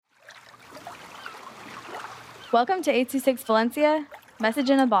Welcome to 826 Valencia, message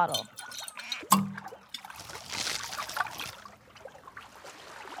in a bottle.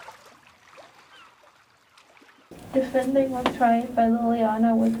 Defending What's Right by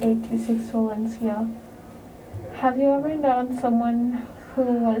Liliana with 826 Valencia. Have you ever known someone who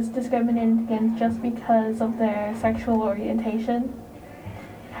was discriminated against just because of their sexual orientation?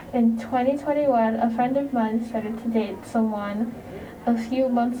 In 2021, a friend of mine started to date someone. A few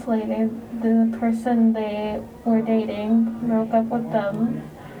months later, the person they were dating broke up with them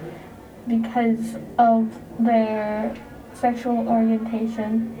because of their sexual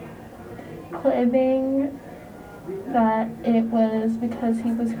orientation, claiming that it was because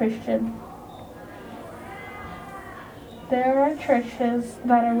he was Christian. There are churches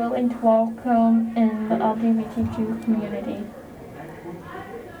that are willing to welcome in the LGBTQ community.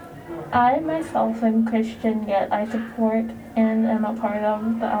 I myself am Christian, yet I support and am a part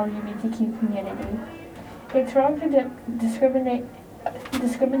of the LGBTQ community. It's wrong to discriminate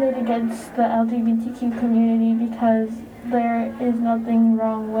against the LGBTQ community because there is nothing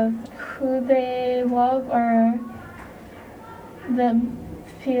wrong with who they love or them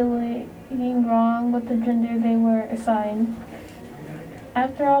feeling wrong with the gender they were assigned.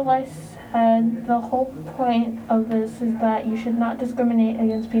 After all I said, the whole point of this is that you should not discriminate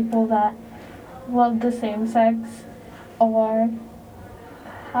against people that love the same sex or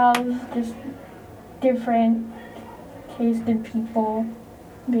have just different tasted people,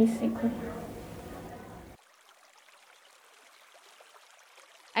 basically.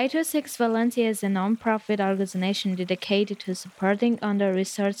 826 Valencia is a non-profit organization dedicated to supporting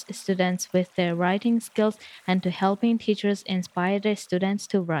under-researched students with their writing skills and to helping teachers inspire their students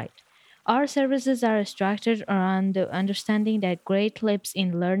to write. Our services are structured around the understanding that great leaps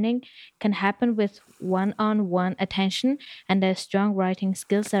in learning can happen with one-on-one attention and that strong writing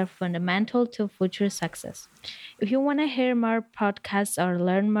skills are fundamental to future success. If you want to hear more podcasts or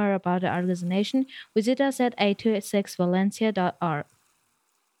learn more about the organization, visit us at 826valencia.org.